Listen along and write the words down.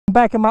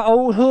Back in my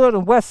old hood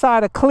on west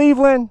side of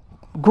Cleveland.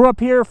 Grew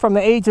up here from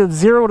the age of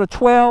 0 to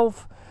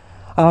 12.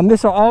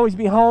 This will always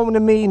be home to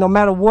me no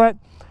matter what.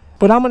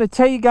 But I'm going to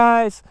tell you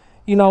guys,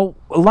 you know,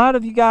 a lot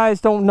of you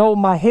guys don't know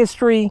my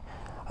history.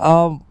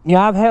 You know,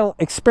 I've had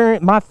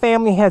experience, my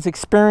family has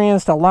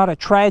experienced a lot of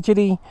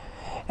tragedy.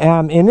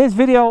 In this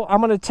video, I'm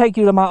going to take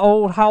you to my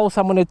old house.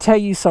 I'm going to tell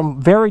you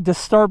some very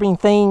disturbing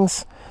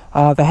things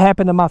that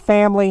happened to my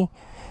family,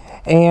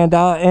 and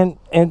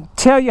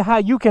tell you how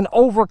you can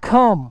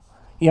overcome,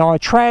 you know, a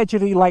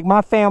tragedy like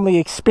my family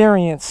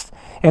experienced,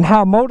 and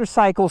how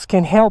motorcycles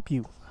can help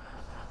you.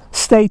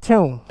 Stay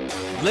tuned.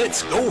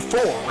 Let's go for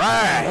a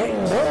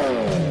ride.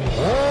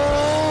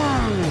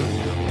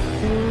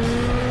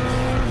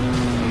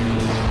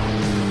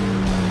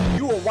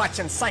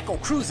 Watching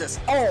CycleCruza's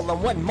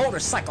all-in-one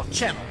motorcycle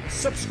channel.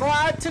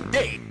 Subscribe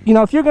today. You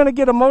know, if you're going to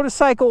get a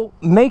motorcycle,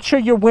 make sure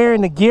you're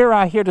wearing the gear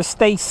out here to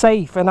stay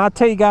safe. And I'll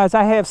tell you guys,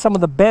 I have some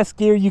of the best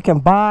gear you can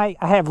buy.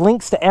 I have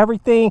links to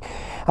everything.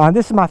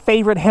 This is my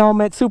favorite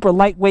helmet, super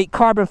lightweight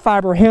carbon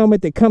fiber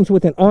helmet that comes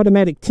with an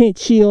automatic tint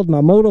shield,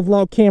 my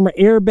motovlog camera,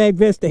 airbag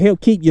vest to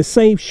help keep you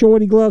safe,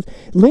 shorty gloves.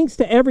 Links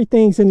to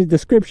everything's in the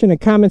description and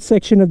comment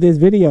section of this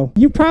video.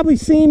 You've probably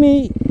seen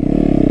me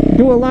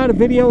do a lot of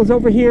videos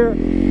over here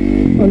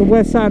on the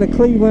west side of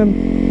Cleveland.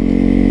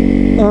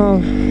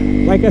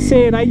 Like I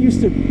said,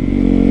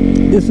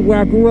 this is where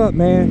I grew up,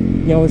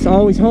 man. You know, it's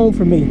always home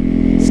for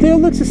me. Still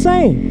looks the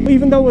same,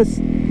 even though it's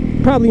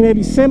probably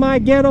maybe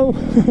semi-ghetto.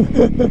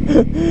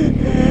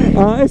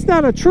 It's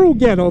not a true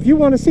ghetto. If you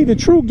want to see the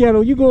true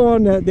ghetto, you go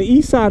on the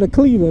east side of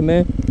Cleveland,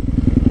 man.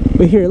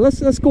 But here,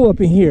 let's go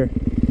up in here.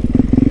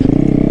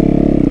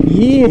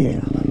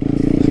 Yeah,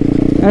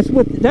 that's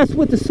what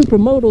the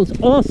Supermoto is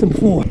awesome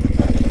for.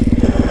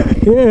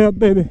 Yeah,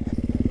 baby.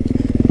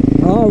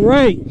 All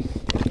right.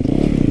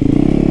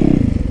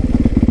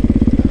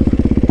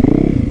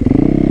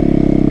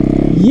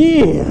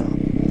 Yeah.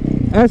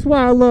 That's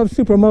why I love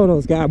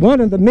Supermotos, guys.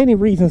 One of the many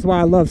reasons why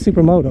I love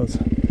Supermotos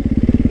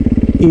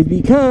is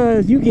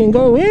because you can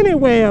go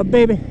anywhere,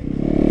 baby.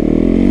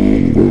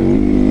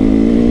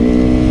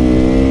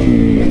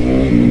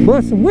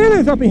 But some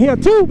winners up in here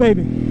too,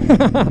 baby.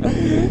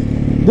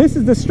 This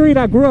is the street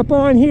I grew up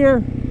on here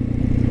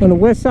on the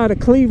west side of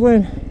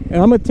Cleveland.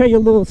 And I'm going to tell you a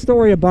little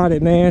story about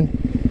it, man.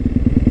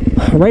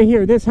 Right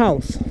here, this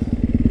house.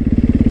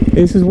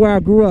 This is where I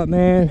grew up,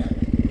 man.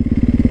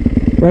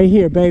 Right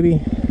here,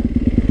 baby.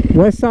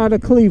 West side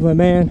of Cleveland,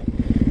 man.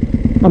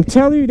 I'm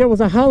telling you, there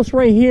was a house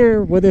right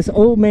here where this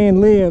old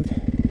man lived.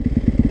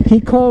 He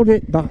called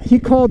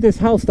this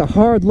house the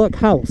hard luck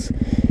house.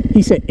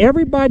 He said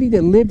everybody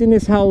that lived in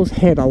this house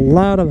had a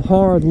lot of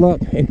hard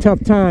luck and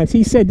tough times.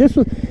 He said this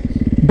was,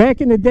 back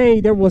in the day,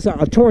 there was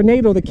a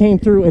tornado that came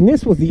through, and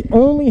this was the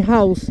only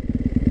house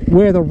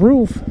where the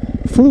roof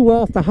flew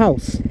off the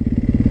house.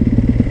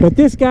 But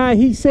this guy,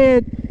 he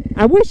said,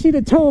 I wish he'd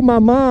have told my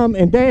mom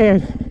and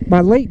dad, my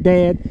late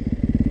dad,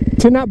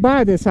 to not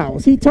buy this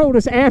house. He told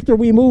us after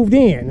we moved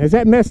in. Is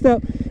that messed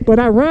up? But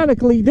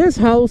ironically, this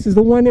house is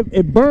the one that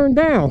it burned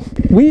down.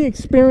 We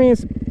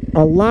experienced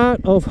a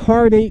lot of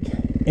heartache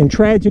and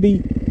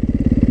tragedy.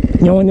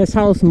 You know, in this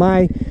house,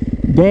 my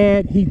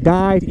dad, he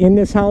died in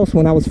this house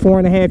when I was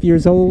 4.5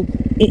 years old.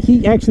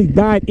 He actually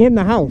died in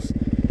the house.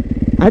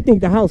 I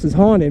think the house is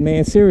haunted,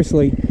 man,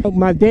 seriously.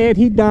 My dad,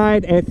 he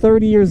died at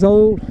 30 years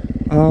old.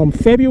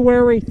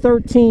 February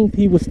 13th,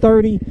 he was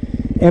 30.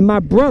 And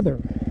my brother,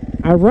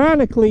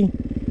 ironically,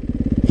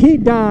 he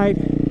died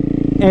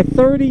at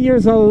 30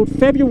 years old,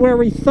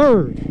 February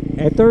 3rd,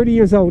 at 30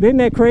 years old. Isn't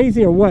that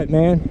crazy or what,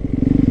 man?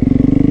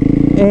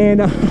 And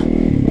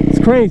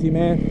it's crazy,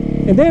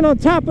 man. And then on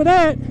top of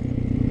that,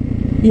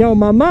 you know,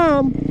 my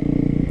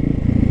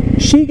mom,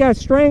 she got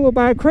strangled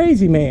by a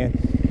crazy man.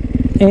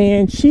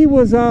 And she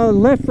was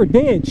left for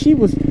dead. She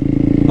was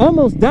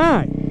almost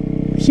died.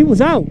 She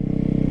was out.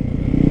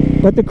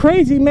 But the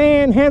crazy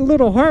man had a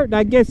little heart.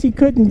 I guess he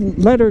couldn't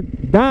let her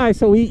die.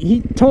 So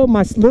he told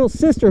my little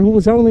sister, who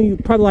was only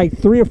probably like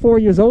 3 or 4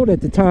 years old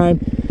at the time,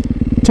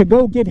 to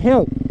go get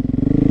help.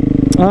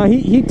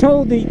 He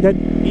told he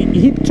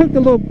took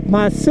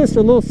my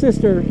little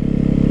sister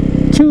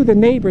to the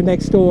neighbor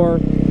next door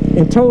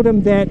and told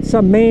him that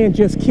some man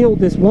just killed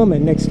this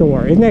woman next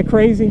door. Isn't that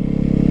crazy?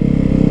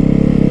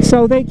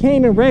 So they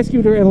came and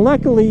rescued her, and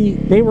luckily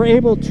they were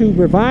able to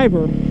revive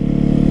her.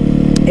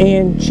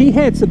 And she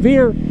had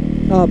severe,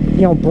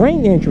 you know,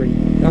 brain injury,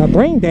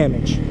 brain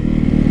damage.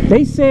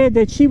 They said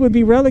that she would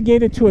be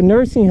relegated to a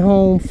nursing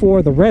home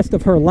for the rest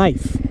of her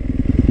life.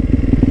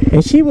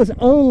 And she was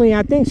only,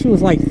 I think she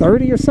was like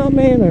 30 or something,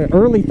 man, or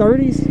early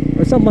 30s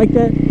or something like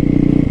that.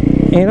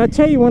 And I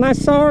tell you, when I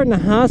saw her in the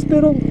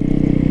hospital,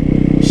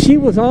 she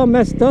was all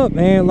messed up,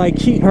 man. Like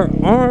her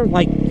arm,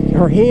 like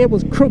her head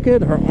was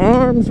crooked, her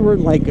arms were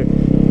like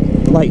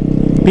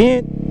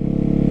bent,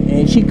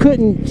 and she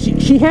couldn't,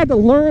 she had to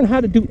learn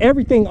how to do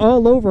everything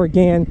all over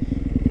again.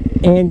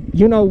 And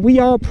you know, we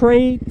all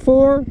prayed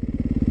for her,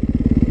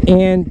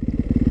 and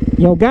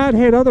you know, God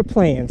had other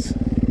plans.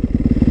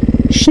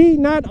 She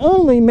not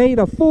only made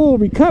a full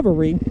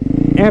recovery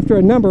after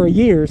a number of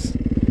years,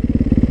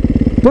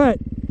 But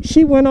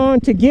she went on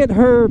to get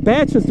her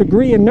bachelor's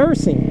degree in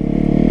nursing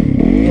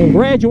and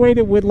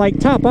graduated with like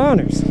top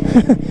honors.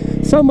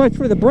 So much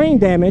for the brain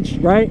damage,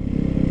 right?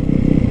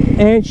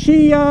 And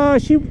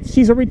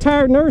she's a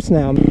retired nurse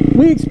now.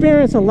 We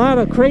experienced a lot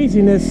of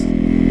craziness,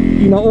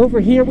 you know. Over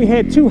here we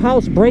had 2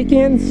 house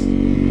break-ins.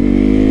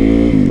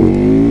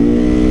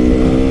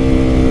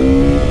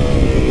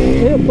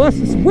 They're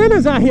busting some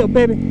windows out here,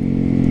 baby.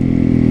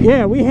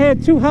 Yeah, we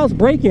had 2 house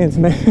break-ins,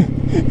 man.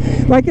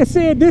 Like I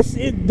said, this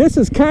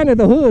is kind of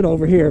the hood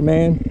over here,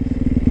 man.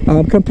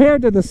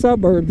 Compared to the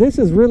suburb, this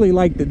is really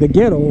like the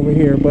ghetto over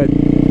here. But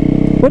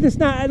it's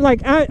not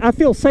like I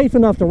feel safe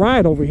enough to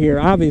ride over here,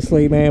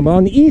 obviously, man. But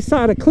on the east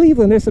side of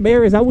Cleveland, there's some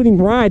areas I wouldn't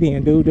even ride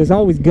in, dude. There's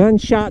always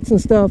gunshots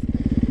and stuff.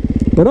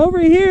 But over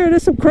here,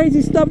 there's some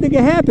crazy stuff that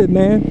can happen,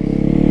 man.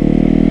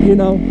 You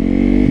know.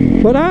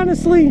 But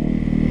honestly,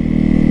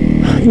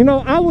 you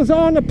know, I was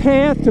on the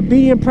path to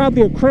being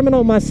probably a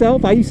criminal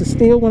myself. I used to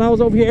steal when I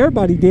was over here.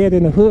 Everybody did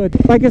in the hood.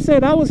 Like I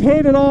said, I was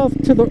headed off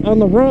to on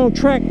the wrong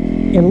track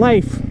in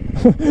life.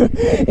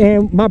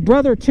 And my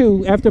brother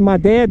too, after my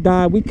dad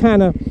died, we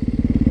kind of,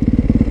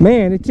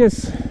 man, it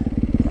just,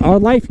 our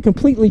life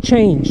completely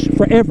changed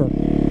forever,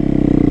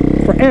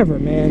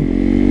 man.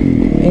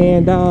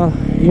 And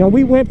you know,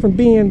 we went from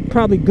being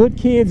probably good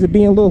kids to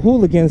being little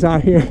hooligans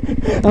out here.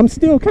 I'm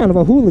still kind of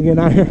a hooligan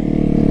out here.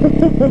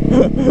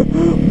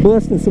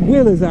 Busting some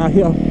wheelers out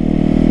here.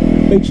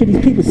 Make sure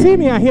these people see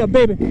me out here,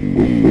 baby.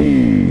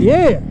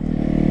 Yeah.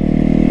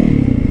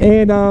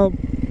 And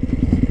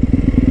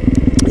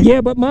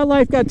yeah, but my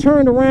life got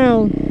turned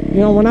around, you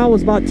know, when I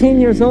was about 10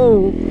 years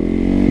old.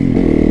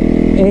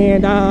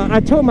 And I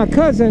told my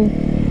cousin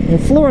in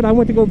Florida, I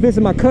went to go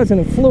visit my cousin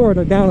in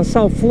Florida, down in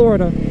South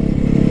Florida.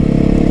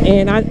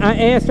 And I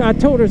asked her, I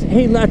told her,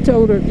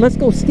 let's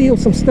go steal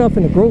some stuff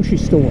in the grocery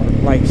store.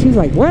 Like, she's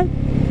like, what?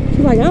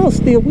 She's like, I don't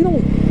steal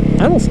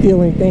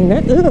anything.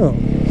 That, ugh.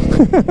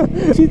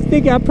 She's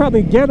thinking I'm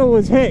probably ghetto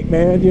as heck,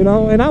 man, you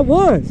know, and I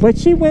was. But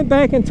she went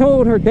back and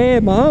told her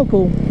dad, my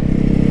uncle,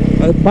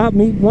 about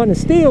me wanting to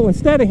steal.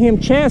 Instead of him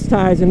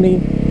chastising me,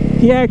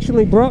 he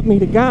actually brought me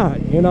to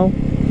God, you know.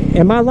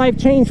 And my life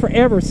changed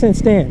forever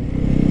since then.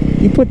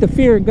 He put the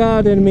fear of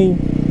God in me.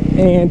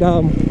 And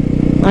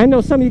I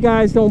know some of you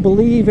guys don't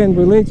believe in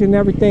religion and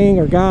everything,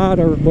 or God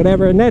or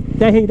whatever, and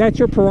hey, that's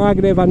your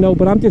prerogative, I know,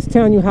 but I'm just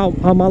telling you how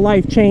my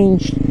life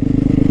changed.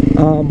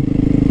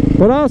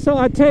 But also,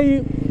 I tell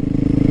you,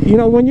 you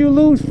know, when you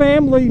lose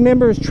family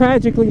members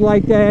tragically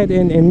like that,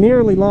 and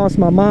nearly lost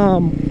my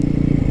mom,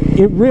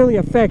 it really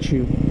affects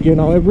you, you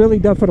know. It really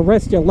does for the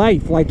rest of your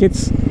life. Like, it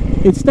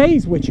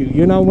stays with you,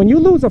 you know. When you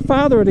lose a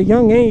father at a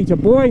young age, a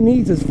boy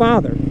needs his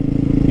father,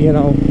 you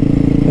know.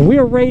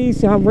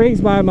 And I'm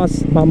raised by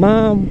my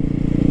mom,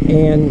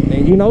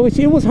 and you know,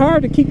 it was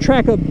hard to keep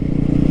track of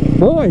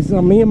boys.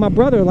 Me and my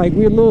brother, like,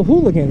 we were little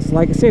hooligans.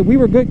 Like I said, we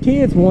were good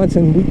kids once,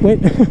 and we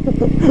went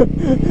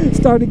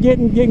started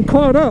getting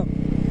caught up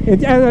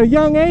at a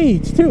young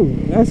age too.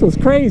 That's what's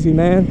crazy,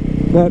 man.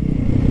 But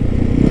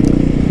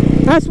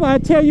that's why I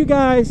tell you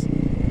guys,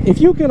 if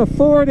you can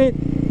afford it,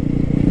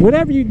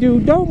 whatever you do,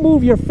 don't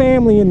move your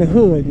family in the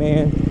hood,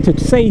 man, to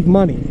save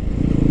money.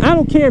 I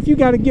don't care if you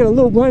got to get a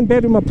little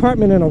 1-bedroom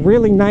apartment in a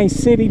really nice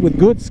city with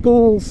good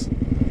schools.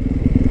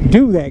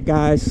 Do that,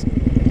 guys,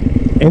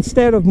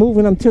 instead of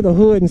moving them to the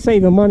hood and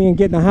saving money and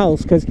getting a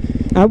house. Because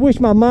I wish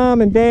my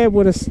mom and dad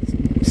would have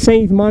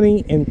saved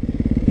money and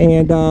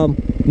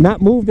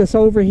not moved us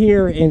over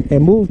here and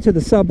moved to the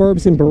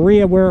suburbs in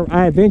Berea, where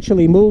I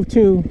eventually moved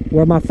to,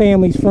 where my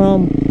family's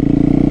from,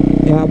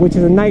 which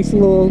is a nice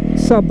little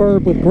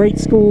suburb with great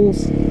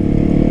schools.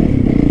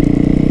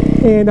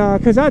 And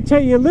because I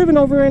tell you, living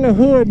over in the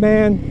hood,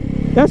 man,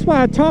 that's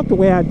why I talk the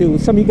way I do.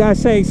 Some of you guys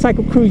say,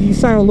 CycleCruza, you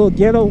sound a little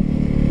ghetto.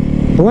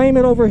 Blame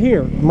it over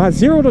here. My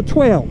 0 to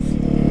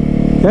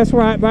 12. That's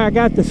where I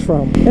got this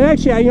from. And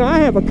actually, you know, I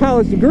have a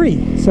college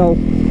degree, so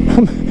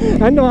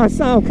I know I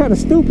sound kind of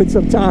stupid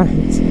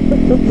sometimes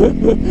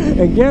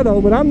and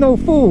ghetto, but I'm no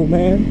fool,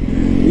 man.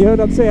 You know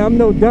what I'm saying? I'm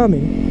no dummy.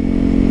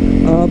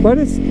 But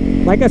it's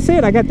like I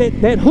said, I got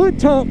that hood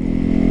talk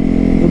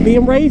of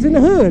being raised in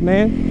the hood,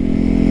 man.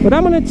 But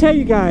I'm going to tell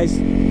you guys,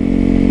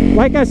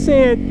 like I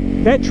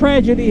said, that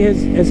tragedy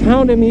has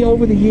hounded me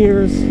over the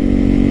years.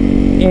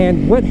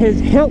 And what has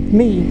helped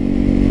me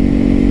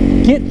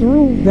get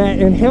through that,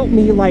 and helped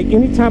me, like,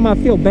 anytime I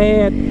feel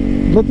bad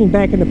looking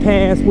back in the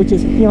past, which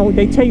is, you know,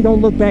 they tell you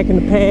don't look back in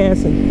the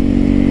past,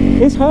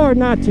 and it's hard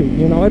not to,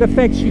 you know. It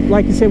affects you,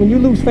 like I said, when you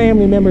lose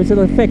family members, it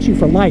affects you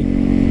for life.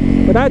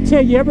 But I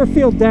tell you, ever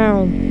feel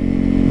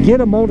down,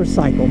 get a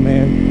motorcycle,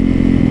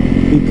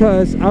 man.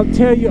 Because I'll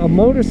tell you, a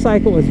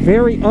motorcycle is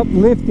very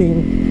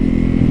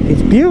uplifting.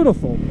 It's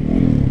beautiful.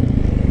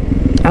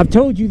 I've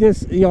told you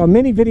this, you know, in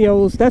many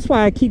videos. That's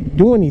why I keep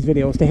doing these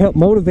videos, to help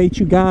motivate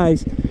you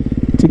guys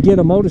to get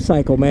a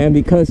motorcycle, man,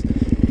 because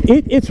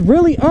it's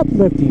really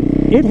uplifting.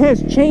 It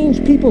has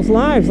changed people's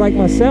lives like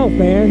myself,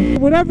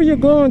 man. Whatever you're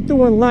going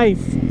through in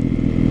life,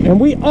 and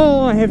we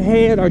all have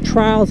had our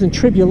trials and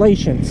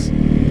tribulations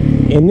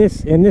in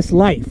this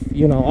life,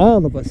 you know,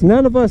 all of us.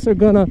 None of us are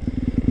gonna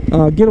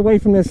get away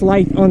from this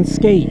life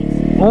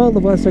unscathed. All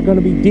of us are going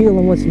to be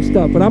dealing with some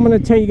stuff, but I'm going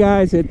to tell you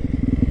guys that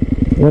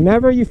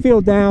whenever you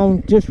feel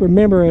down, just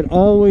remember it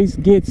always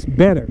gets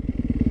better.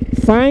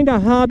 Find a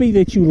hobby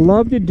that you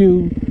love to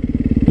do.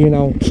 You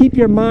know, keep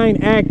your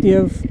mind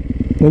active.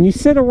 When you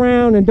sit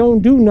around and don't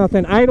do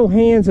nothing, idle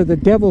hands are the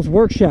devil's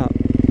workshop.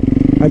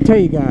 I tell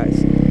you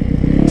guys.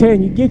 I'm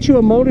telling you, get you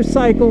a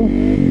motorcycle,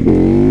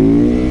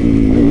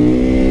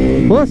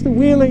 bust a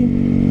wheelie,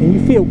 and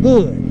you feel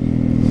good.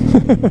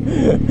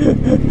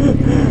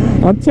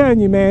 I'm telling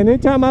you, man,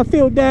 anytime I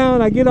feel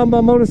down, I get on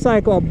my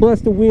motorcycle, I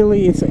bust a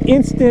wheelie. It's an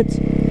instant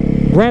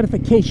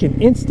gratification,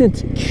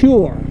 instant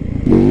cure.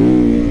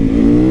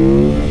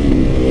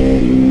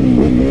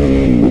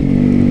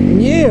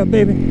 Yeah,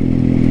 baby.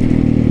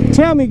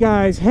 Tell me,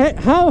 guys,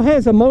 how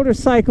has a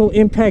motorcycle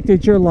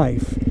impacted your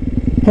life?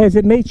 Has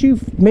it made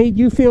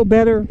you feel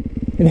better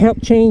and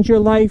helped change your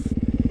life?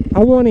 I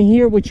want to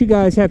hear what you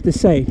guys have to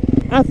say.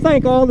 I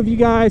thank all of you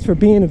guys for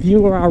being a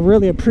viewer. I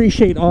really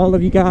appreciate all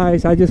of you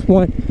guys. I just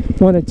want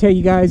to tell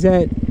you guys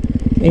that,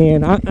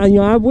 and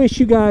I wish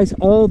you guys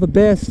all the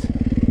best.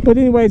 But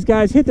anyways,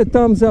 guys, hit the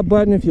thumbs up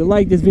button if you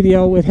like this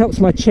video. It helps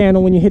my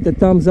channel when you hit the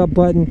thumbs up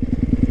button.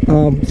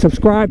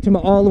 Subscribe to my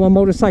All in One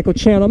Motorcycle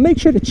channel. Make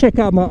sure to check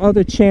out my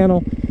other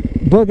channel,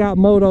 Bug Out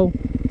Moto.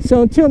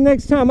 So until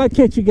next time, I'll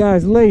catch you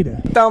guys later.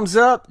 Thumbs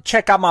up.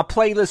 Check out my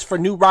playlist for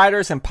new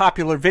riders and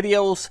popular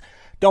videos.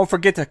 Don't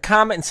forget to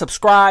comment and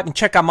subscribe, and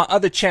check out my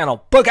other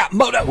channel, Bug Out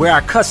Moto, where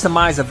I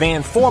customize a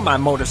van for my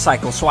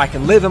motorcycle so I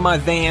can live in my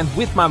van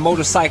with my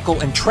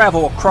motorcycle and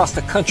travel across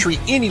the country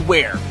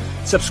anywhere.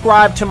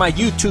 Subscribe to my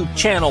YouTube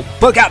channel,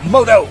 Bug Out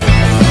Moto.